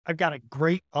I've got a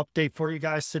great update for you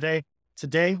guys today.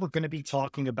 Today, we're going to be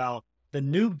talking about the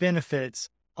new benefits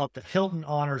of the Hilton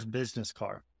Honors business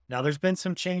card. Now, there's been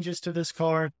some changes to this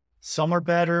card. Some are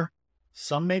better,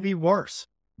 some may be worse.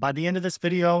 By the end of this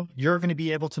video, you're going to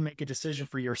be able to make a decision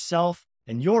for yourself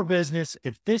and your business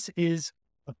if this is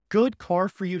a good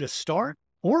card for you to start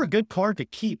or a good card to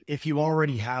keep if you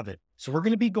already have it. So we're going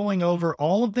to be going over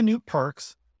all of the new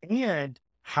perks and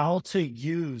how to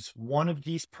use one of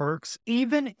these perks,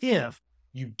 even if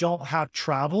you don't have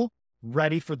travel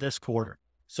ready for this quarter.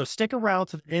 So stick around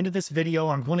to the end of this video.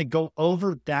 I'm going to go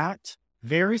over that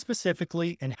very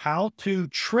specifically and how to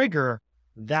trigger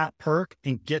that perk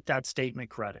and get that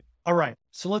statement credit. All right,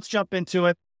 so let's jump into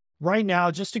it. Right now,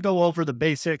 just to go over the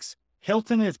basics,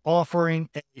 Hilton is offering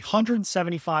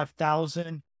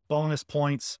 175,000 bonus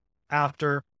points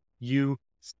after you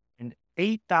spend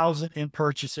 8,000 in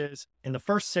purchases in the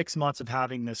first 6 months of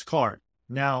having this card.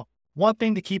 Now, one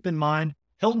thing to keep in mind,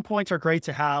 Hilton points are great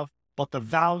to have, but the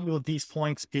value of these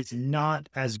points is not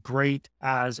as great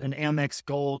as an AMEX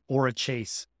Gold or a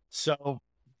Chase. So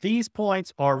these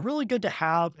points are really good to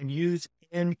have and use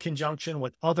in conjunction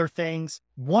with other things.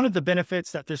 One of the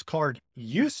benefits that this card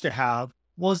used to have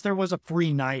was there was a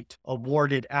free night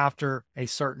awarded after a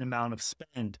certain amount of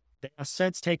spend. They have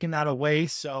since taken that away,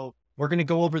 so we're going to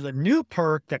go over the new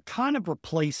perk that kind of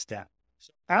replaced that.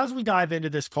 So as we dive into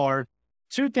this card,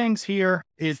 two things here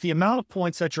is the amount of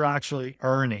points that you're actually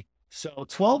earning. So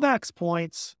 12x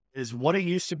points is what it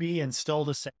used to be and still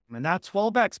the same. And that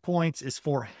 12x points is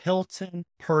for Hilton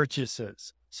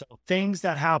purchases. So things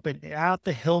that happen at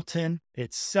the Hilton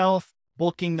itself,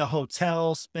 booking the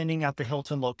hotel, spending at the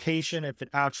Hilton location, if it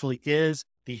actually is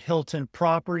the Hilton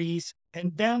properties,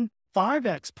 and then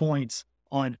 5x points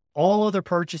on all other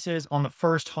purchases on the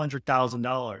first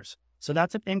 $100,000. So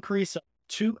that's an increase of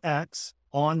 2x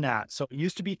on that. So it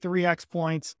used to be 3x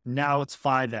points. Now it's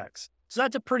 5x. So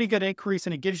that's a pretty good increase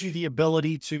and it gives you the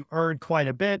ability to earn quite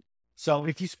a bit. So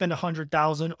if you spend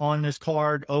 100,000 on this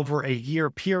card over a year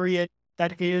period,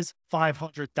 that is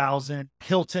 500,000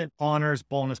 Hilton Honors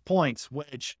bonus points,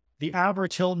 which the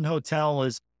average Hilton hotel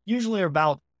is usually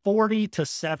about 40 to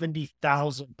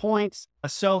 70,000 points.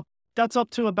 So that's up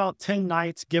to about 10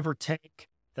 nights, give or take,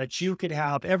 that you could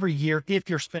have every year if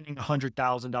you're spending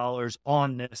 $100,000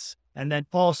 on this. And then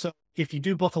also, if you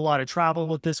do book a lot of travel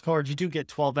with this card, you do get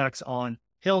 12x on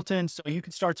Hilton. So you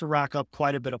can start to rack up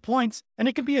quite a bit of points. And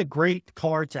it can be a great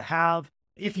card to have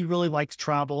if you really like to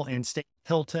travel and stay at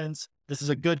Hilton's. This is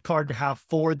a good card to have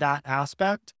for that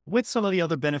aspect with some of the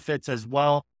other benefits as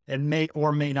well. And may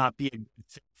or may not be a good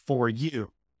fit for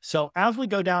you. So as we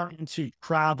go down into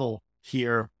travel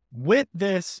here, with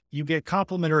this, you get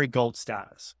complimentary gold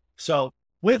status. So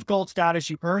with gold status,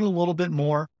 you earn a little bit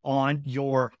more on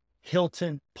your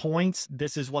Hilton points.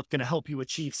 This is what's going to help you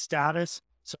achieve status.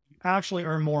 So you actually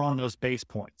earn more on those base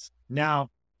points. Now,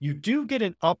 you do get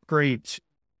an upgrade to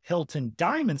Hilton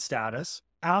Diamond status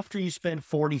after you spend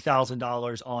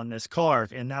 $40,000 on this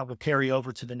card, and that will carry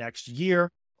over to the next year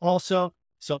also.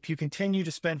 So if you continue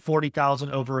to spend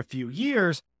 $40,000 over a few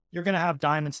years, you're going to have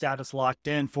diamond status locked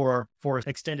in for an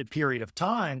extended period of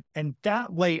time. And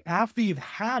that way, after you've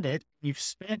had it, you've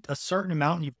spent a certain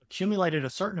amount and you've accumulated a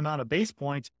certain amount of base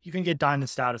points, you can get diamond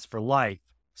status for life.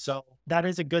 So that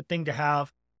is a good thing to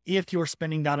have if you're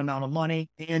spending that amount of money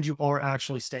and you are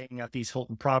actually staying at these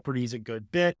Hilton properties a good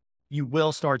bit. You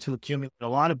will start to accumulate a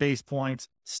lot of base points,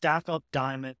 stack up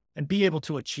diamond, and be able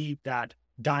to achieve that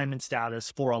diamond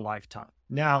status for a lifetime.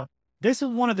 Now, this is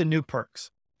one of the new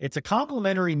perks. It's a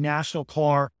complimentary national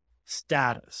car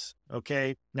status.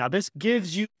 Okay. Now this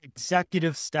gives you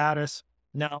executive status.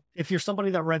 Now, if you're somebody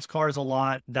that rents cars a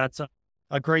lot, that's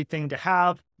a great thing to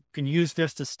have. You can use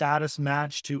this to status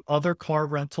match to other car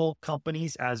rental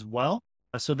companies as well.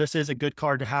 So this is a good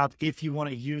card to have if you want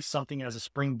to use something as a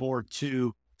springboard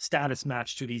to status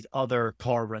match to these other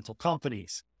car rental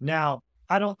companies. Now,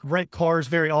 I don't rent cars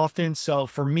very often. So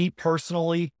for me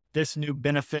personally, this new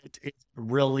benefit is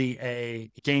really a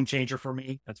game changer for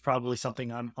me. That's probably something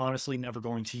I'm honestly never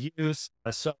going to use.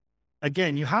 So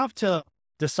again, you have to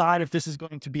decide if this is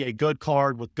going to be a good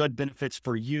card with good benefits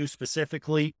for you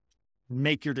specifically.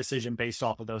 Make your decision based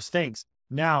off of those things.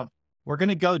 Now, we're going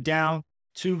to go down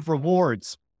to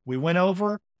rewards. We went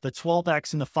over the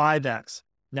 12x and the 5x.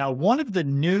 Now, one of the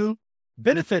new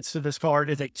benefits to this card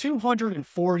is a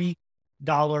 $240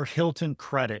 Hilton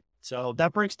credit. So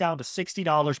that breaks down to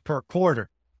 $60 per quarter.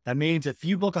 That means if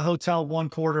you book a hotel one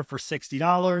quarter for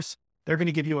 $60, they're going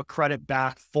to give you a credit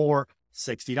back for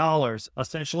 $60,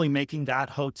 essentially making that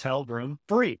hotel room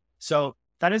free. So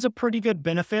that is a pretty good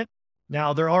benefit.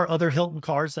 Now, there are other Hilton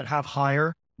cards that have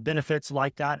higher benefits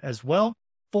like that as well.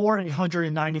 for a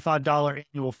 $195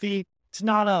 annual fee. It's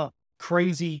not a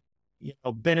crazy,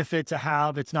 benefit to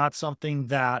have. It's not something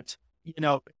that,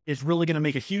 is really going to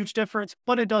make a huge difference,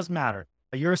 but it does matter.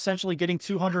 You're essentially getting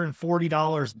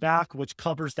 $240 back, which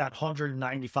covers that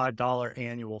 $195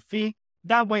 annual fee.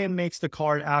 That way it makes the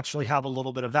card actually have a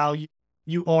little bit of value.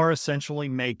 You are essentially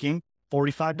making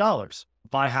 $45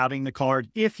 by having the card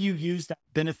if you use that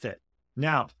benefit.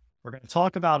 Now, we're going to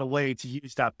talk about a way to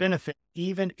use that benefit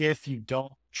even if you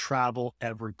don't travel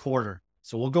every quarter.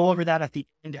 So we'll go over that at the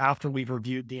end after we've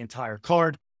reviewed the entire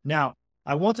card. Now,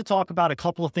 I want to talk about a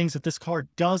couple of things that this card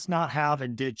does not have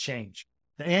and did change.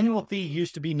 The annual fee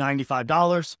used to be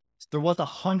 $95. There was a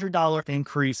 $100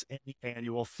 increase in the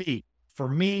annual fee. For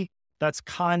me, it's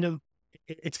kind of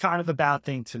a bad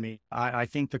thing to me. I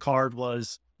think the card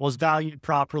was valued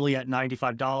properly at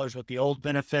 $95 with the old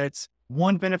benefits.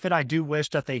 One benefit I do wish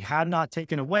that they had not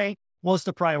taken away was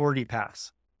the priority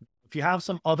pass. If you have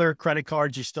some other credit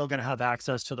cards, you're still going to have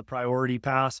access to the priority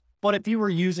pass. But if you were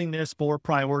using this for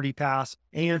priority pass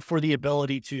and for the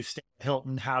ability to stay at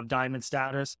Hilton, have diamond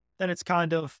status, then it's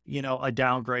kind of, a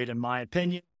downgrade in my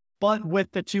opinion. But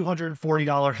with the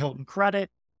 $240 Hilton credit,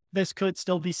 this could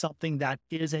still be something that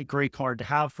is a great card to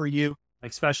have for you,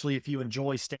 especially if you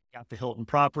enjoy staying at the Hilton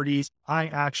properties. I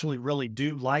actually really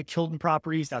do like Hilton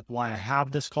properties. That's why I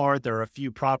have this card. There are a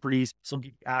few properties. This will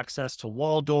give you access to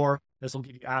Waldorf. This will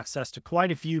give you access to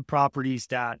quite a few properties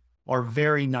that are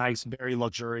very nice, very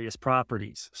luxurious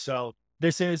properties. So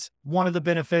this is one of the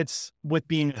benefits with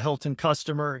being a Hilton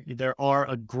customer. There are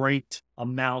a great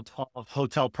amount of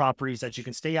hotel properties that you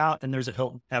can stay out, and there's a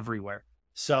Hilton everywhere.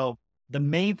 So the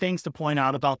main things to point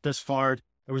out about this card,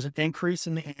 there was an increase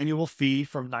in the annual fee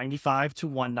from $95 to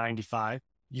 $195.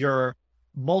 Your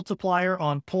multiplier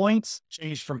on points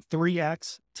changed from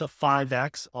 3x to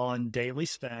 5x on daily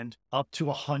spend, up to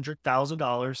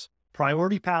 $100,000.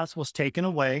 Priority pass was taken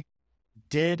away,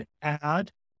 did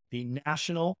add the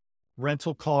national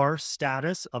rental car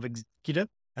status of executive,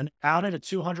 and added a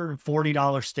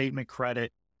 $240 statement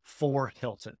credit for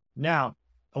Hilton. Now,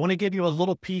 I want to give you a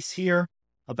little piece here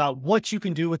about what you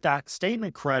can do with that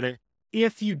statement credit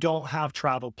if you don't have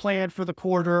travel planned for the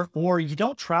quarter, or you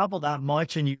don't travel that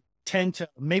much and you tend to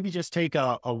maybe just take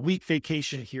a week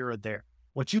vacation here or there.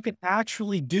 What you can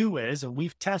actually do is, and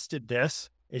we've tested this,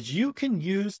 is you can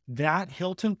use that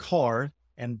Hilton card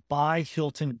and buy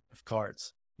Hilton gift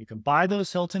cards. You can buy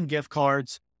those Hilton gift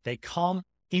cards. They come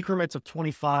increments of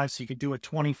 25. So you could do a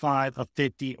 25, a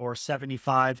 50, or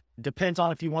 75. Depends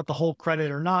on if you want the whole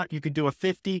credit or not. You could do a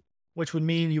 50, which would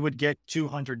mean you would get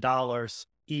 $200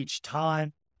 each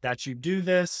time that you do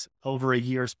this over a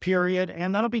year's period.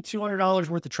 And that'll be $200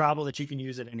 worth of travel that you can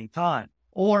use at any time.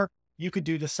 Or you could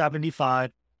do the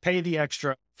 75, pay the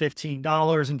extra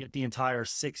 $15 and get the entire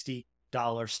 $60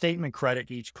 statement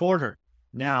credit each quarter.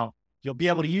 Now, you'll be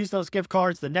able to use those gift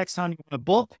cards the next time you want to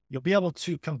book. You'll be able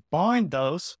to combine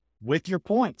those with your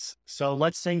points. So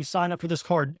let's say you sign up for this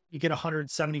card, you get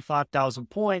 175,000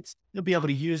 points. You'll be able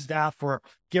to use that for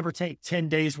give or take 10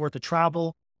 days worth of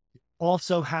travel.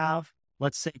 Also have,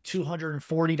 let's say,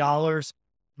 $240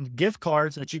 in gift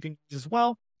cards that you can use as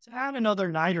well to add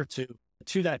another night or two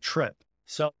to that trip.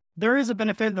 So there is a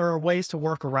benefit. There are ways to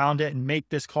work around it and make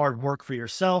this card work for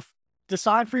yourself.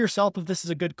 Decide for yourself if this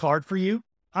is a good card for you.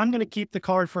 I'm going to keep the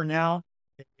card for now.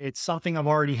 It's something I've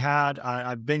already had.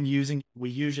 I've been using it. We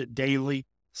use it daily.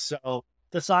 So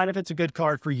decide if it's a good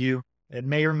card for you. It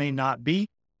may or may not be,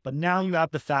 but now you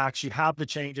have the facts, you have the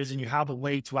changes, and you have a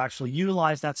way to actually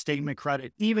utilize that statement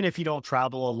credit, even if you don't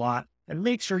travel a lot, and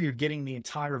make sure you're getting the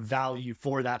entire value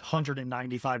for that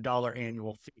 $195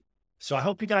 annual fee. So I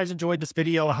hope you guys enjoyed this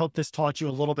video. I hope this taught you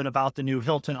a little bit about the new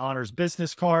Hilton Honors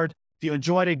business card. If you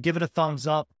enjoyed it, give it a thumbs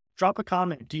up. Drop a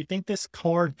comment. Do you think this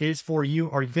card is for you?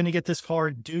 Are you going to get this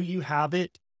card? Do you have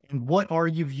it? And what are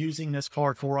you using this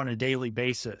card for on a daily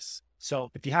basis? So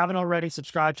if you haven't already,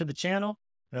 subscribe to the channel,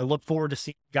 and I look forward to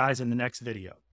seeing you guys in the next video.